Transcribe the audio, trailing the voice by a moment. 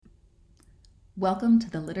Welcome to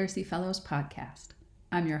the Literacy Fellows podcast.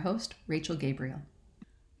 I'm your host, Rachel Gabriel.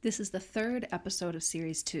 This is the third episode of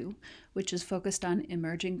Series 2, which is focused on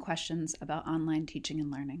emerging questions about online teaching and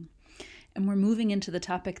learning. And we're moving into the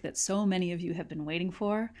topic that so many of you have been waiting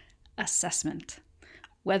for, assessment.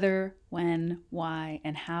 Whether, when, why,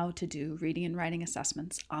 and how to do reading and writing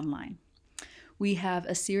assessments online. We have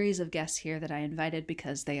a series of guests here that I invited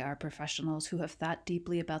because they are professionals who have thought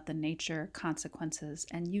deeply about the nature, consequences,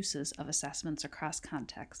 and uses of assessments across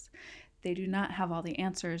contexts. They do not have all the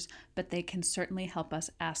answers, but they can certainly help us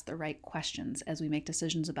ask the right questions as we make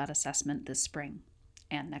decisions about assessment this spring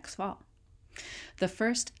and next fall. The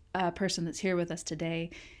first person that's here with us today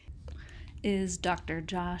is Dr.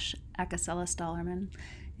 Josh Akaselis-Dollerman,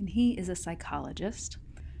 and he is a psychologist,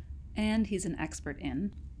 and he's an expert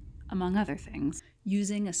in, among other things,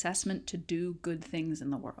 using assessment to do good things in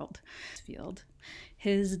the world field.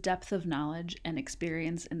 His depth of knowledge and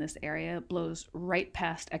experience in this area blows right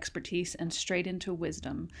past expertise and straight into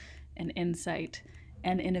wisdom and insight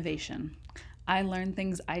and innovation. I learn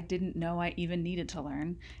things I didn't know I even needed to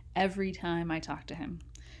learn every time I talk to him.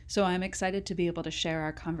 So I'm excited to be able to share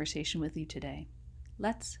our conversation with you today.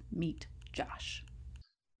 Let's meet Josh.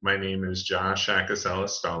 My name is Josh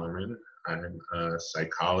Akaselis-Dollerman. I'm a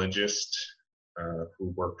psychologist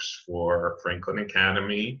who works for Franklin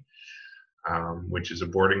Academy, which is a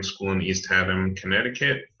boarding school in East Haddam,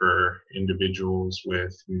 Connecticut for individuals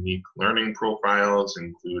with unique learning profiles,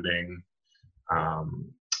 including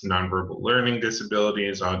nonverbal learning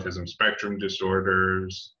disabilities, autism spectrum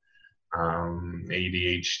disorders,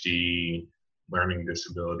 ADHD, learning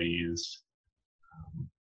disabilities,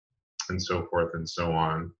 and so forth and so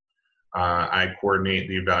on. I coordinate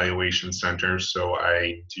the evaluation center, so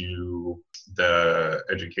I do the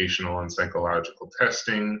educational and psychological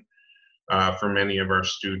testing for many of our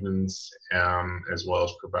students, as well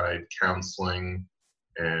as provide counseling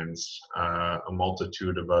and a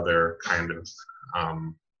multitude of other kind of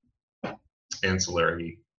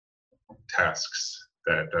ancillary tasks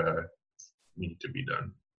that need to be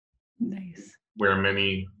done. Nice. Wear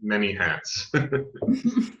many, many hats.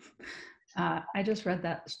 I just read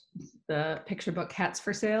the picture book Hats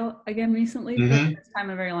for Sale again recently for the first time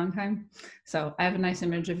in a very long time. So I have a nice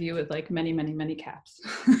image of you with like many, many, many caps.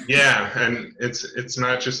 Yeah, and it's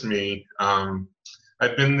not just me.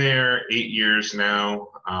 I've been there 8 years now,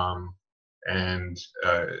 and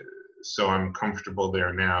so I'm comfortable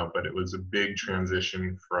there now, but it was a big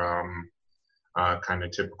transition from kind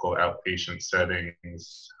of typical outpatient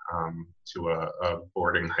settings to a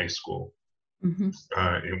boarding high school. Mm-hmm.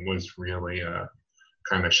 It was really a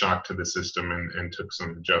kind of shock to the system and took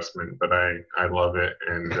some adjustment, but I love it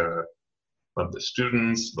and love the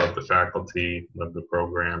students, love the faculty, love the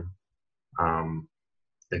program.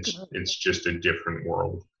 It's just a different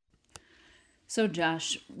world. So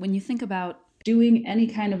Josh, when you think about doing any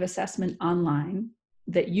kind of assessment online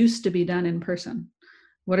that used to be done in person,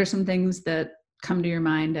 what are some things that come to your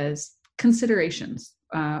mind as considerations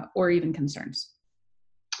or even concerns?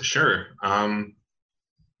 Sure. I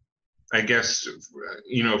guess,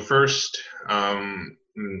 first,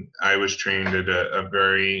 I was trained at a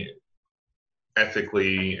very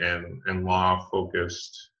ethically and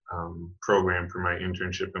law-focused program for my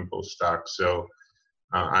internship and postdoc. So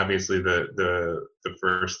obviously the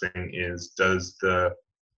first thing is, does the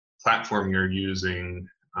platform you're using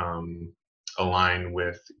align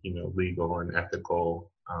with, legal and ethical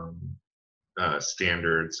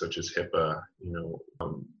standards such as HIPAA,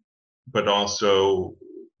 but also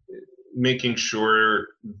making sure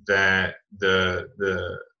that the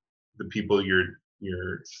people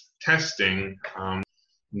you're testing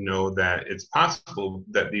know that it's possible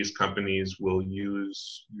that these companies will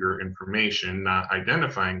use your information, not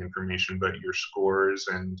identifying information, but your scores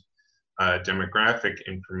and demographic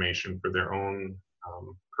information for their own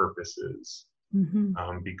purposes.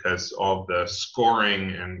 Mm-hmm. Because all the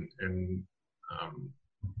scoring and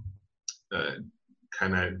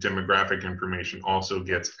kind of demographic information also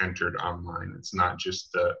gets entered online. It's not just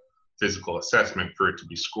the physical assessment. For it to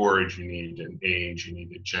be scored, you need an age, you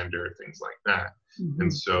need a gender, things like that. Mm-hmm.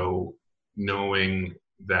 And so knowing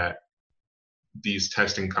that these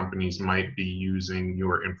testing companies might be using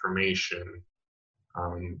your information,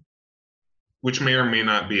 which may or may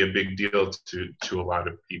not be a big deal to a lot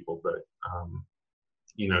of people, but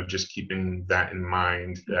just keeping that in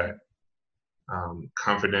mind, that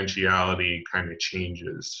confidentiality kind of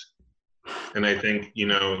changes. And I think,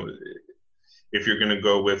 if you're going to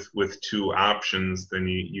go with two options, then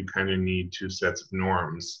you kind of need two sets of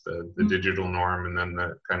norms, the digital norm and then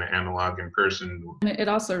the kind of analog in person. It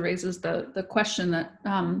also raises the question that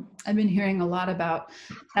I've been hearing a lot about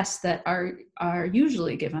tests that are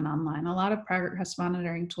usually given online. A lot of progress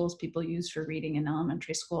monitoring tools people use for reading in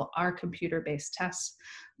elementary school are computer-based tests,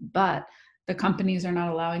 but the companies are not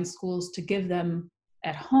allowing schools to give them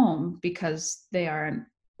at home because they aren't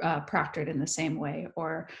proctored in the same way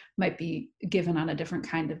or might be given on a different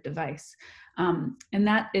kind of device. And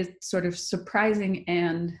that is sort of surprising,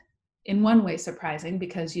 and in one way surprising,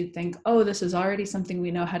 because you'd think, oh, this is already something we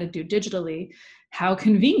know how to do digitally. How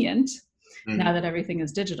convenient now that everything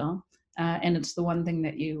is digital. And it's the one thing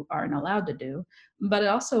that you aren't allowed to do. But it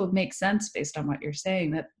also makes sense based on what you're saying,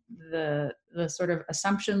 that the sort of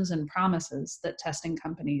assumptions and promises that testing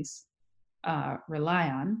companies rely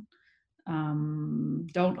on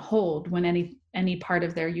don't hold when any part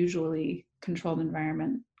of their usually controlled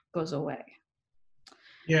environment goes away.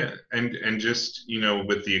 Yeah, and just,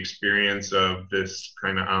 with the experience of this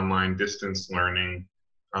kind of online distance learning,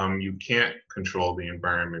 you can't control the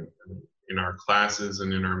environment. In our classes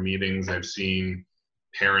and in our meetings, I've seen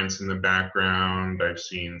parents in the background, I've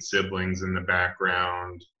seen siblings in the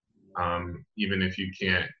background. Even if you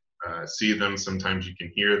can't see them, sometimes you can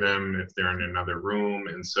hear them if they're in another room.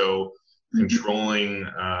 And so controlling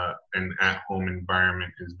an at-home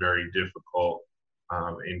environment is very difficult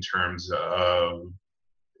in terms of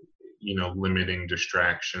limiting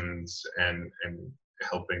distractions and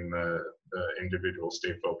helping the individual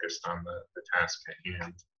stay focused on the task at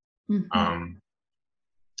hand.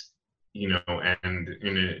 And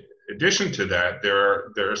in addition to that,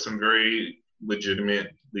 there are some very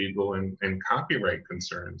legitimate legal and copyright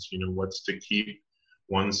concerns. What's to keep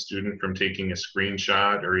one student from taking a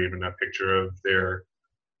screenshot or even a picture of their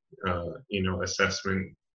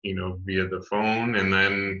assessment via the phone, and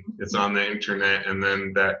then it's on the internet, and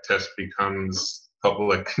then that test becomes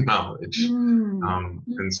public knowledge.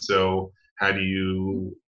 And so how do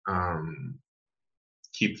you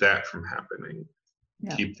keep that from happening?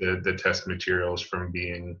 Yeah. Keep the test materials from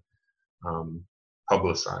being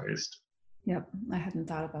publicized? Yep, I hadn't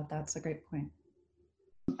thought about that. It's a great point.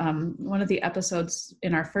 One of the episodes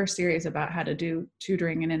in our first series about how to do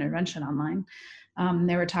tutoring and intervention online,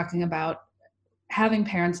 they were talking about having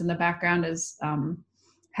parents in the background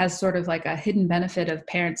has sort of like a hidden benefit of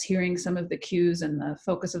parents hearing some of the cues and the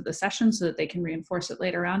focus of the session so that they can reinforce it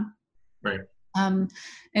later on. Right.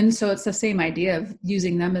 And so it's the same idea of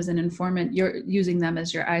using them as an informant. You're using them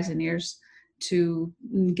as your eyes and ears to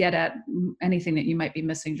get at anything that you might be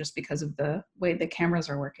missing just because of the way the cameras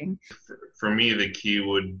are working. For me, the key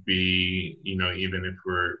would be, even if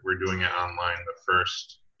we're doing it online, the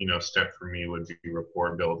first step for me would be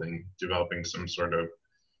rapport building, developing some sort of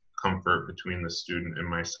comfort between the student and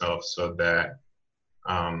myself, so that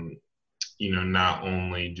not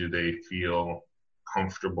only do they feel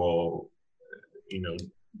comfortable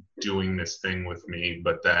doing this thing with me,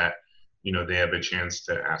 but that they have a chance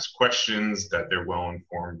to ask questions, that they're well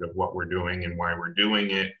informed of what we're doing and why we're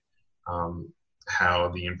doing it, how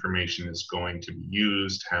the information is going to be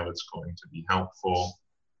used, how it's going to be helpful,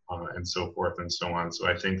 and so forth and so on. So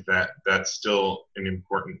I think that that's still an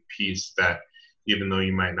important piece, that even though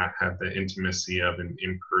you might not have the intimacy of an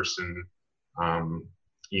in-person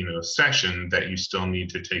session, that you still need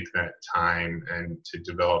to take that time and to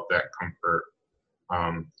develop that comfort,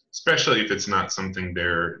 especially if it's not something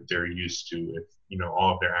they're used to. If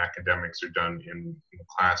all of their academics are done in the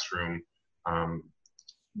classroom,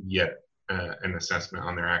 yet an assessment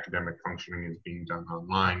on their academic functioning is being done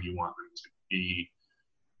online, you want them to be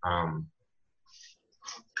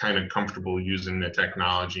kind of comfortable using the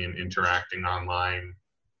technology and interacting online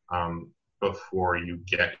before you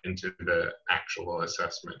get into the actual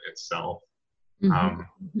assessment itself.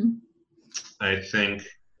 I think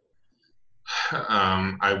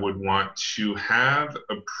I would want to have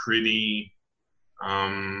a pretty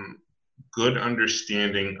good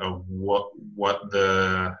understanding of what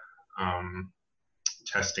the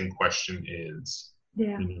testing question is.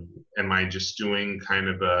 Yeah. Am I just doing kind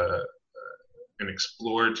of an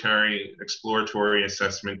exploratory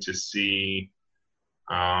assessment to see,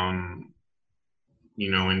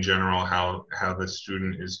 in general how the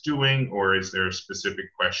student is doing, or is there a specific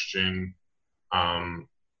question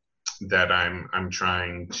that I'm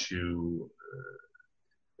trying to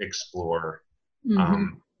explore?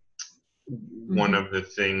 One of the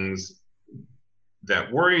things that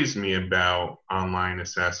worries me about online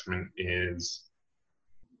assessment is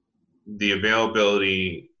the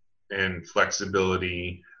availability and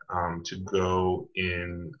flexibility to go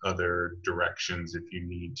in other directions if you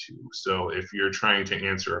need to. So if you're trying to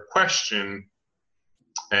answer a question,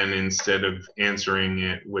 and instead of answering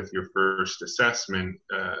it with your first assessment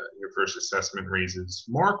raises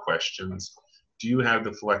more questions, do you have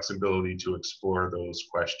the flexibility to explore those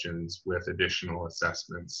questions with additional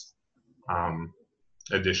assessments,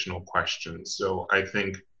 additional questions? So I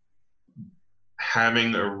think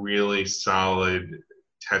having a really solid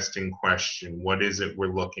testing question, what is it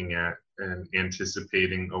we're looking at, and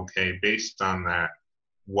anticipating, okay, based on that,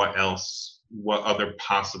 what other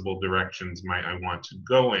possible directions might I want to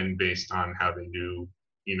go in based on how they do,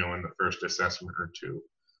 in the first assessment or two?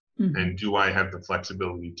 Mm-hmm. And do I have the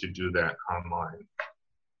flexibility to do that online?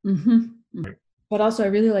 Mm-hmm. But also, I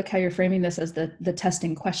really like how you're framing this as the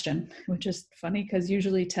testing question, which is funny because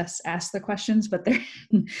usually tests ask the questions, but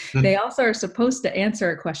they also are supposed to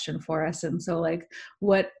answer a question for us. And so,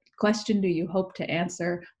 what question do you hope to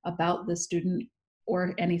answer about the student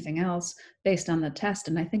or anything else based on the test?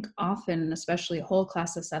 And I think often, especially whole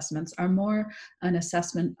class assessments, are more an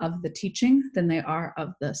assessment of the teaching than they are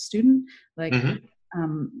of the student.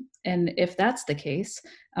 And if that's the case,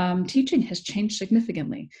 teaching has changed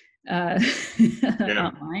significantly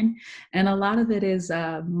online, and a lot of it is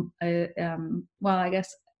well, I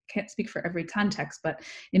guess can't speak for every context, but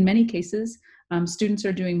in many cases students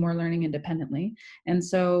are doing more learning independently, and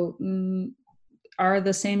so are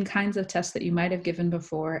the same kinds of tests that you might have given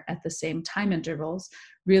before at the same time intervals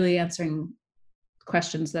really answering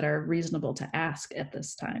questions that are reasonable to ask at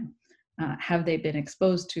this time? Have they been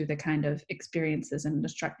exposed to the kind of experiences and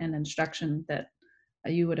instruction that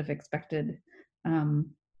you would have expected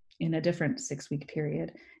in a different 6-week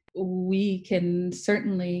period? We can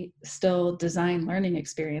certainly still design learning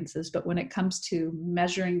experiences, but when it comes to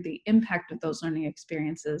measuring the impact of those learning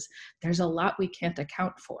experiences, there's a lot we can't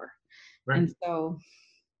account for. Right. And so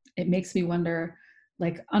it makes me wonder,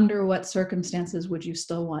 under what circumstances would you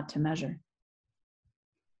still want to measure?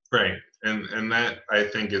 Right. And that, I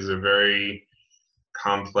think, is a very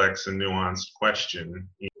complex and nuanced question.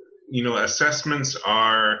 Assessments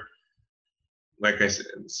are, like I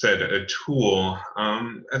said, a tool.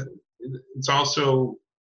 It's also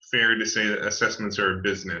fair to say that assessments are a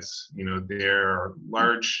business. There are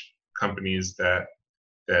large companies that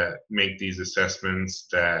make these assessments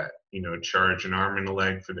that, charge an arm and a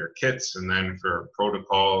leg for their kits and then for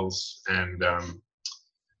protocols. And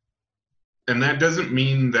that doesn't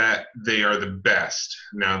mean that they are the best.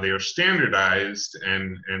 Now, they are standardized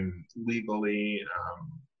and legally,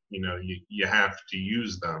 you have to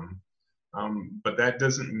use them. But that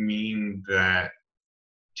doesn't mean that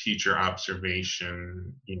teacher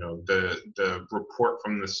observation, the report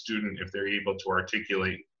from the student, if they're able to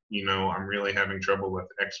articulate, I'm really having trouble with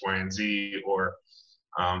X, Y, and Z, or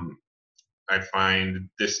I find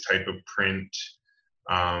this type of print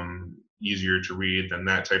easier to read than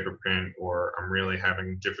that type of print, or I'm really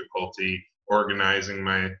having difficulty organizing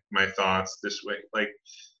my thoughts this way.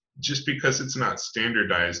 Just because it's not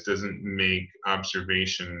standardized doesn't make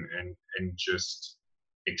observation and just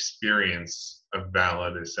experience a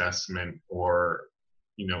valid assessment or,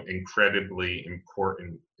 incredibly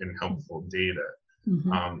important and helpful data.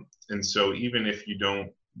 Mm-hmm. And so even if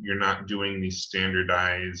you're not doing these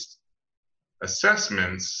standardized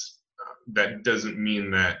assessments, that doesn't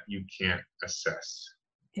mean that you can't assess.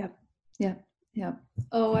 Yep.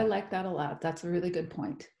 Oh, I like that a lot. That's a really good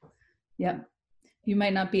point. Yep. You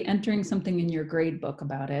might not be entering something in your grade book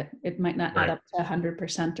about it. It might not add up to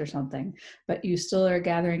 100% or something, but you still are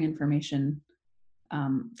gathering information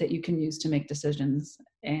that you can use to make decisions.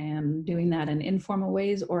 And doing that in informal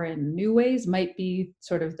ways or in new ways might be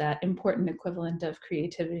sort of that important equivalent of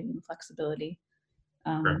creativity and flexibility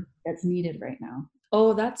that's needed right now.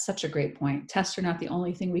 Oh, that's such a great point. Tests are not the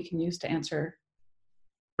only thing we can use to answer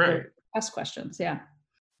test questions. Yeah.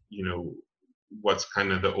 What's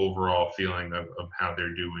kind of the overall feeling of how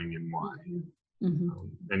they're doing and why. Mm-hmm.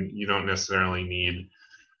 And you don't necessarily need,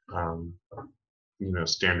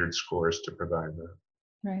 standard scores to provide that.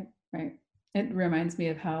 Right. It reminds me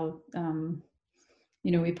of how,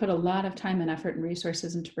 we put a lot of time and effort and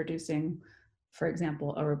resources into producing, for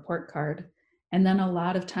example, a report card, and then a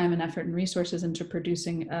lot of time and effort and resources into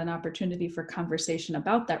producing an opportunity for conversation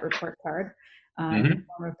about that report card in the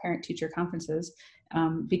form of parent-teacher conferences,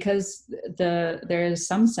 because there is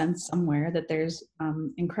some sense somewhere that there's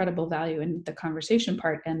incredible value in the conversation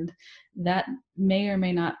part, and that may or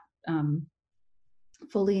may not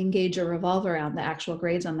fully engage or revolve around the actual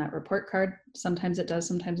grades on that report card. Sometimes it does,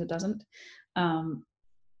 sometimes it doesn't.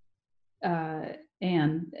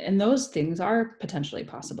 And those things are potentially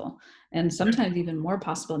possible, and sometimes even more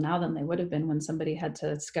possible now than they would have been when somebody had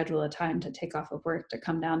to schedule a time to take off of work to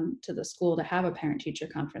come down to the school to have a parent teacher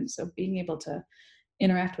conference. So being able to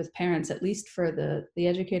interact with parents, at least for the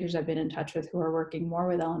educators I've been in touch with who are working more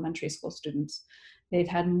with elementary school students, they've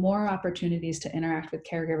had more opportunities to interact with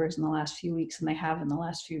caregivers in the last few weeks than they have in the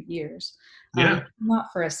last few years. Yeah.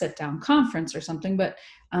 Not for a sit-down conference or something, but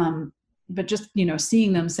just,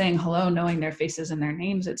 seeing them, saying hello, knowing their faces and their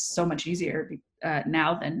names, it's so much easier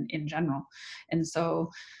now than in general. And so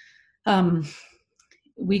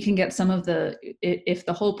we can get some of if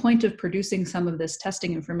the whole point of producing some of this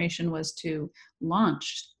testing information was to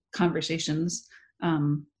launch conversations,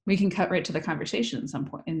 we can cut right to the conversation in some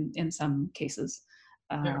point, in some cases,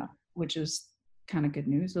 Yeah. which is kind of good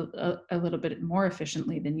news, a little bit more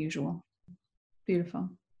efficiently than usual. Beautiful.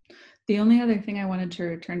 The only other thing I wanted to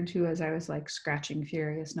return to as I was like scratching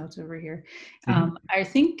furious notes over here, I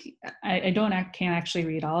think can't actually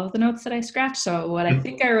read all of the notes that I scratched. So what I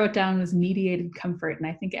think I wrote down was mediated comfort. And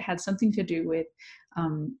I think it had something to do with,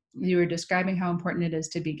 you were describing how important it is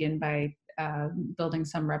to begin by building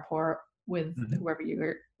some rapport with whoever you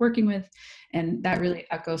were working with. And that really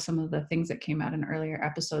echoes some of the things that came out in earlier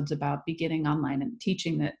episodes about beginning online and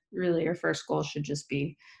teaching, that really your first goal should just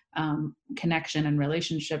be connection and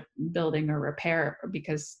relationship building or repair,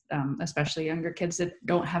 because especially younger kids that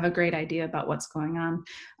don't have a great idea about what's going on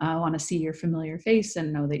want to see your familiar face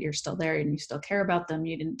and know that you're still there and you still care about them.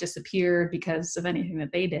 You didn't disappear because of anything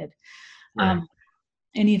that they did. Right.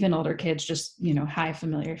 And even older kids, just, hi,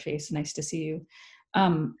 familiar face, nice to see you.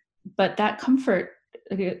 But that comfort,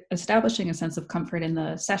 establishing a sense of comfort in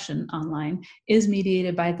the session online, is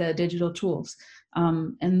mediated by the digital tools.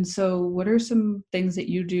 And so what are some things that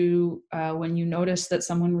you do when you notice that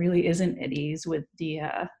someone really isn't at ease with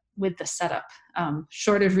the setup,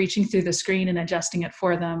 short of reaching through the screen and adjusting it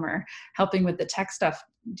for them or helping with the tech stuff?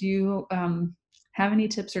 Do you have any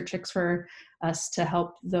tips or tricks for us to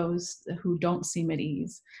help those who don't seem at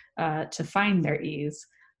ease to find their ease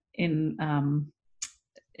in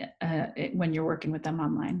when you're working with them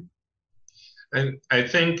online? And I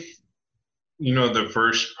think, the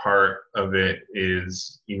first part of it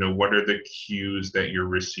is, what are the cues that you're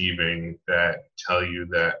receiving that tell you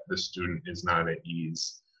that the student is not at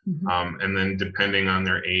ease? And then depending on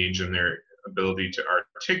their age and their ability to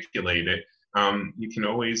articulate it, you can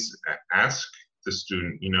always ask the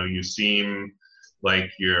student, you seem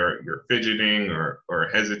like you're fidgeting or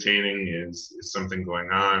hesitating. Is something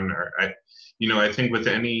going on? Or I think with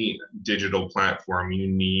any digital platform, you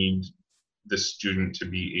need the student to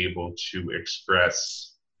be able to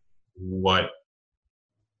express what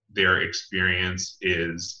their experience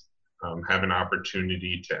is, have an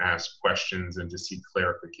opportunity to ask questions and to seek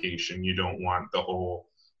clarification. You don't want the whole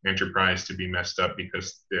enterprise to be messed up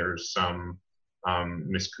because there's some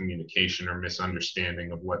miscommunication or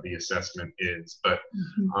misunderstanding of what the assessment is. But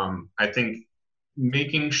I think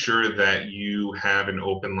making sure that you have an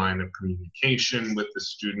open line of communication with the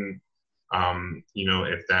student,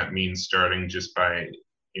 if that means starting just by,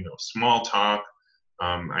 small talk.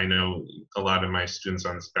 I know a lot of my students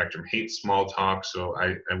on the spectrum hate small talk, so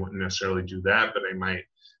I wouldn't necessarily do that, but I might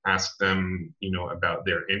ask them, about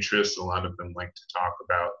their interests. A lot of them like to talk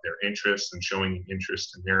about their interests, and showing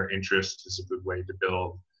interest in their interest is a good way to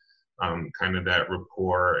build kind of that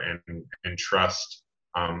rapport and trust.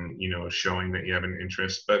 Showing that you have an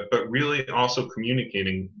interest, but really also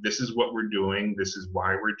communicating, this is what we're doing, this is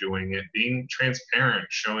why we're doing it, being transparent,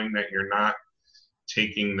 showing that you're not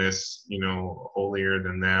taking this, holier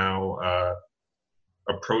than thou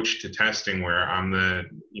approach to testing where I'm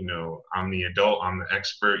the adult, I'm the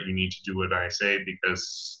expert, you need to do what I say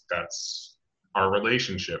because that's our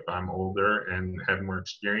relationship. I'm older and have more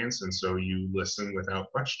experience, and so you listen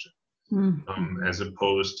without question. As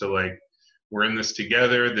opposed to like, we're in this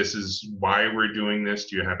together, this is why we're doing this,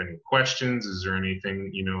 do you have any questions, is there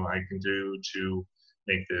anything I can do to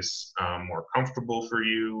make this more comfortable for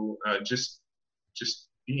you? Just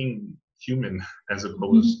being human, as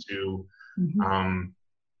opposed to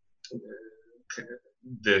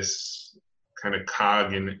this kind of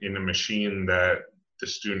cog in a machine that the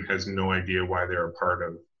student has no idea why they're a part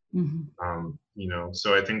of.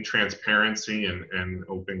 So I think transparency and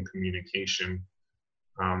open communication,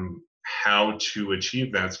 how to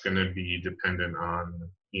achieve that's going to be dependent on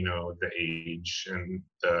the age and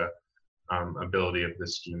the ability of the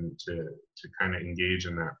student to kind of engage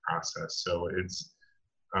in that process. So it's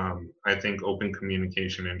I think open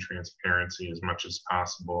communication and transparency as much as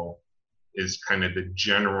possible is kind of the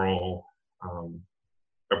general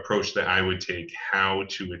approach that I would take. How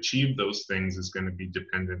to achieve those things is going to be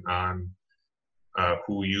dependent on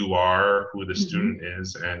who you are, who the Mm-hmm. student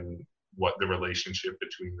is, and what the relationship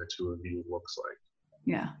between the two of you looks like.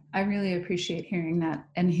 Yeah, I really appreciate hearing that,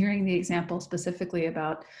 and hearing the example specifically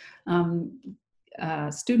about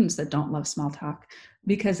students that don't love small talk,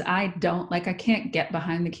 because I can't get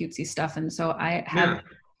behind the cutesy stuff. And so I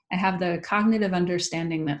have the cognitive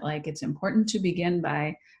understanding that like it's important to begin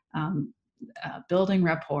by building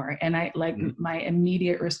rapport, and I like my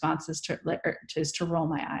immediate response is to roll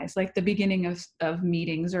my eyes, like the beginning of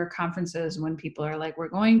meetings or conferences when people are like, we're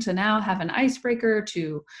going to now have an icebreaker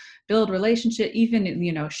to build relationship, even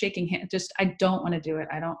shaking hands. Just I don't want to do it.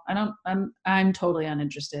 I'm totally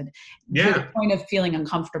uninterested to the point of feeling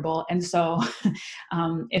uncomfortable. And so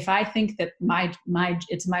if I think that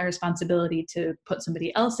it's my responsibility to put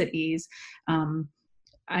somebody else at ease,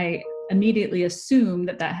 I immediately assume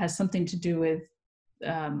that has something to do with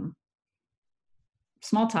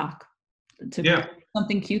small talk,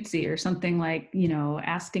 something cutesy or something like,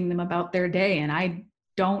 asking them about their day. And I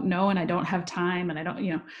don't know, and I don't have time, and I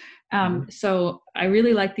don't, so I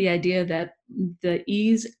really like the idea that the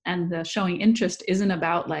ease and the showing interest isn't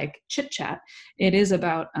about like chit chat. It is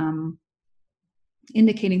about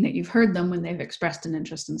indicating that you've heard them when they've expressed an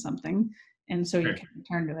interest in something. And so you can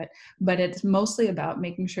return to it. But it's mostly about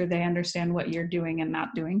making sure they understand what you're doing and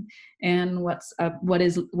not doing, and what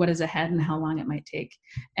is ahead and how long it might take.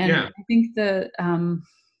 And I think the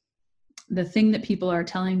thing that people are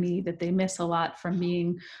telling me that they miss a lot from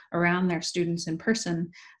being around their students in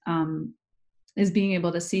person is being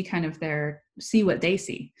able to see what they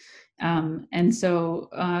see. And so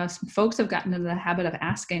folks have gotten into the habit of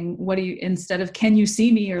asking, instead of can you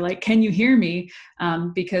see me, or like, can you hear me?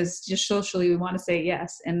 Because just socially we want to say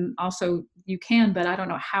yes. And also you can, but I don't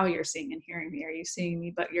know how you're seeing and hearing me. Are you seeing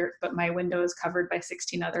me, but my window is covered by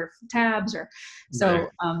 16 other tabs? Or so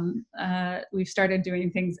we've started doing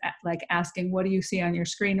things like asking, what do you see on your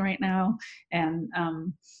screen right now? And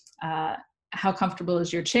how comfortable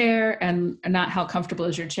is your chair? And not how comfortable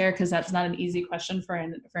is your chair, because that's not an easy question for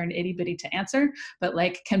an itty bitty to answer, but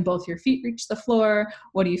like, can both your feet reach the floor?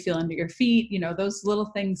 What do you feel under your feet? Those little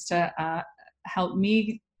things to help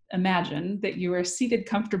me imagine that you are seated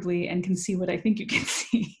comfortably and can see what I think you can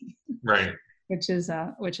see. Right. Which is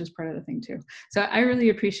part of the thing too. So I really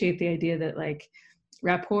appreciate the idea that like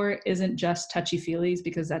rapport isn't just touchy-feelies,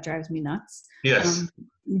 because that drives me nuts. Yes.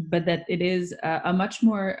 But that it is a much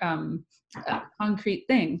more concrete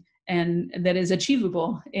thing, and that is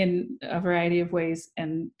achievable in a variety of ways,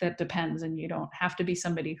 and that depends. And you don't have to be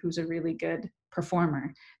somebody who's a really good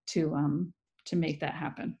performer to make that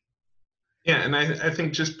happen. Yeah, and I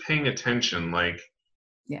think just paying attention, like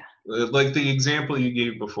the example you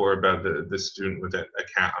gave before about the student with a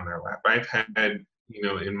cat on their lap. I've had,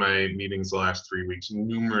 in my meetings the last 3 weeks,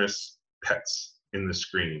 numerous pets in the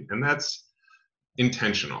screen, and that's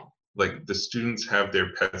intentional. Like, the students have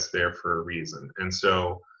their pets there for a reason, and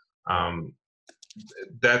so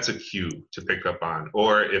that's a cue to pick up on.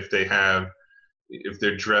 Or if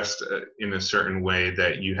they're dressed in a certain way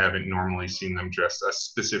that you haven't normally seen them dressed, a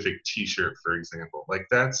specific t-shirt, for example, like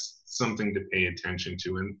that's something to pay attention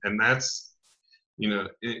to. And that's,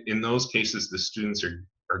 in those cases, the students are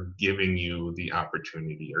giving you the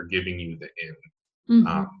opportunity, or giving you the in,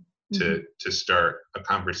 to start a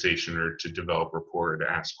conversation, or to develop rapport, to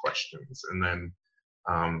ask questions. And then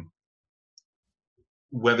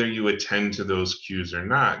whether you attend to those cues or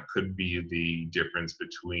not could be the difference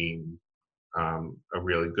between a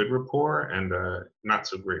really good rapport and a not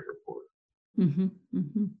so great rapport.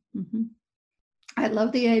 I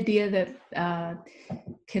love the idea that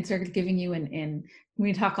kids are giving you an in.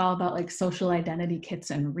 We talk all about like social identity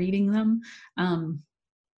kits and reading them.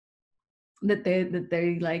 That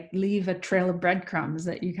they like leave a trail of breadcrumbs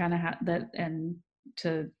that you kind of have that, and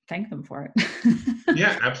to thank them for it.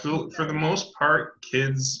 Yeah, absolutely. For the most part,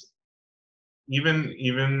 kids, even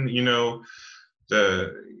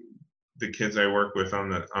the kids I work with on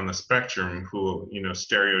the spectrum, who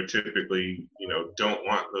stereotypically don't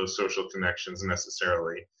want those social connections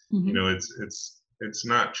necessarily. It's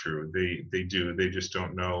not true. They do. They just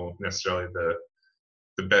don't know necessarily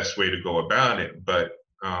the best way to go about it. But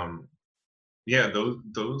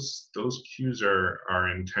those cues are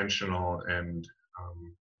intentional and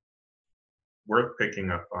worth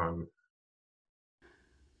picking up on.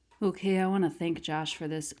 Okay, I want to thank Josh for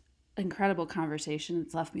this incredible conversation.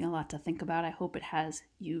 It's left me a lot to think about. I hope it has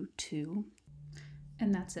you too.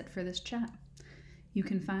 And that's it for this chat. You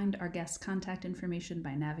can find our guest's contact information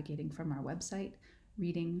by navigating from our website,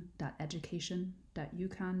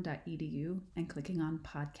 reading.education.uconn.edu, and clicking on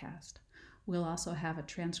podcast. We'll also have a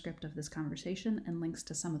transcript of this conversation and links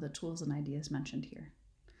to some of the tools and ideas mentioned here.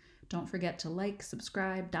 Don't forget to like,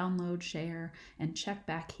 subscribe, download, share, and check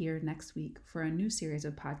back here next week for a new series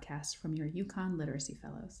of podcasts from your Yukon Literacy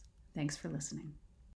Fellows. Thanks for listening.